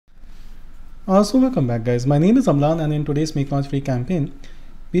So welcome back guys, my name is Amlan and in today's Make Launch Free campaign,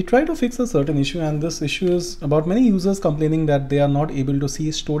 we try to fix a certain issue, and this issue is about many users complaining that they are not able to see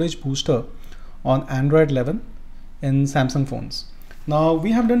storage booster on Android 11 in Samsung phones. Now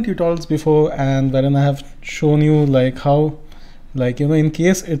we have done tutorials before and wherein I have shown you like how, in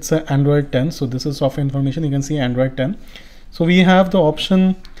case it's an Android 10, so this is software information, you can see Android 10. So we have the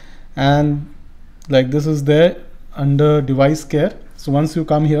option and this is there under device care. So once you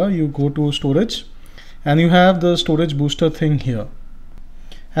come here, you go to storage and you have the storage booster thing here.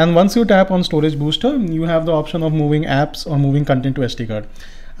 And once you tap on storage booster, you have the option of moving apps or moving content to SD card.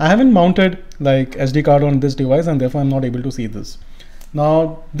 I haven't mounted SD card on this device and therefore I'm not able to see this.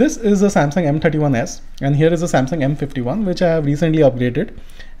 Now this is a Samsung M31s and here is a Samsung M51 which I have recently upgraded,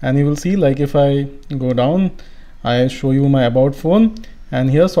 and you will see if I go down, I show you my about phone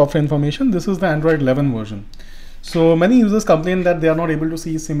and here software information. This is the Android 11 version. So many users complain that they are not able to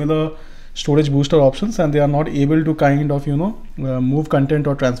see similar storage booster options and they are not able to move content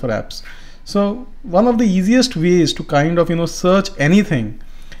or transfer apps. So one of the easiest ways to search anything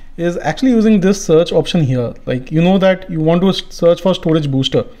is actually using this search option here. That you want to search for storage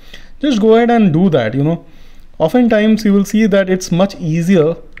booster, just go ahead and do that. Oftentimes you will see that it's much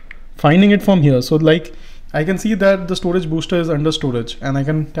easier finding it from here. So I can see that the storage booster is under storage and I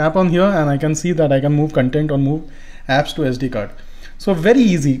can tap on here and I can see that I can move content or move apps to SD card. So very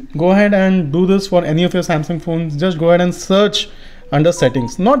easy. Go ahead and do this for any of your Samsung phones. Just go ahead and search under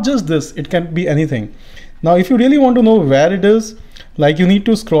settings. Not just this, it can be anything. Now if you really want to know where it is, you need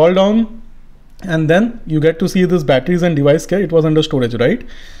to scroll down and then you get to see this batteries and device care. It was under storage, right?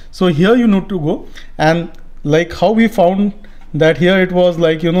 So here you need to go and how we found that here it was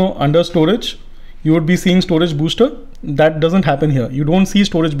under storage. You would be seeing storage booster. That doesn't happen here. You don't see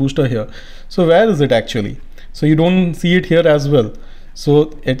storage booster here. So where is it actually? So you don't see it here as well.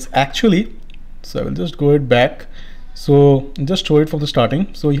 So it's actually, so I will just go it back. So just show it from the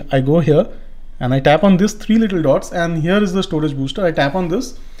starting. So I go here and I tap on this three little dots and here is the storage booster. I tap on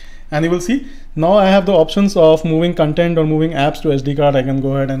this and you will see now I have the options of moving content or moving apps to SD card. I can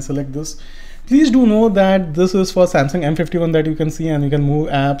go ahead and select this. Please do know that this is for Samsung M51 that you can see, and you can move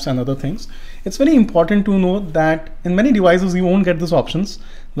apps and other things. It's very important to know that in many devices you won't get these options.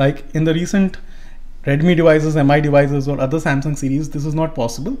 Like in the recent Redmi devices, MI devices or other Samsung series, this is not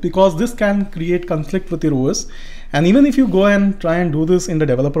possible because this can create conflict with your OS. And even if you go and try and do this in the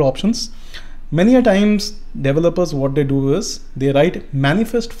developer options, many a times developers, what they do is they write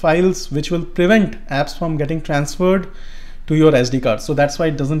manifest files which will prevent apps from getting transferred to your SD card. So that's why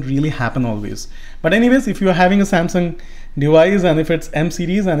it doesn't really happen always. But anyways, if you're having a Samsung device and if it's M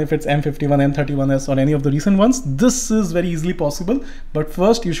series and if it's M51, M31s or any of the recent ones, this is very easily possible. But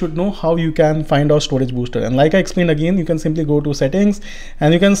first you should know how you can find out storage booster. And like I explained again, you can simply go to settings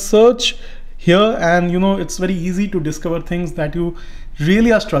and you can search here, and it's very easy to discover things that you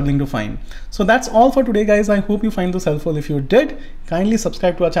really are struggling to find. So that's all for today guys. I hope you find this helpful. If you did, kindly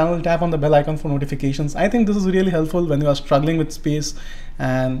subscribe to our channel, tap on the bell icon for notifications. I think this is really helpful when you are struggling with space,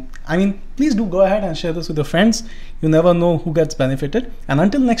 and please do go ahead and share this with your friends. You never know who gets benefited. And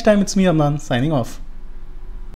until next time, it's me, Amnan, signing off.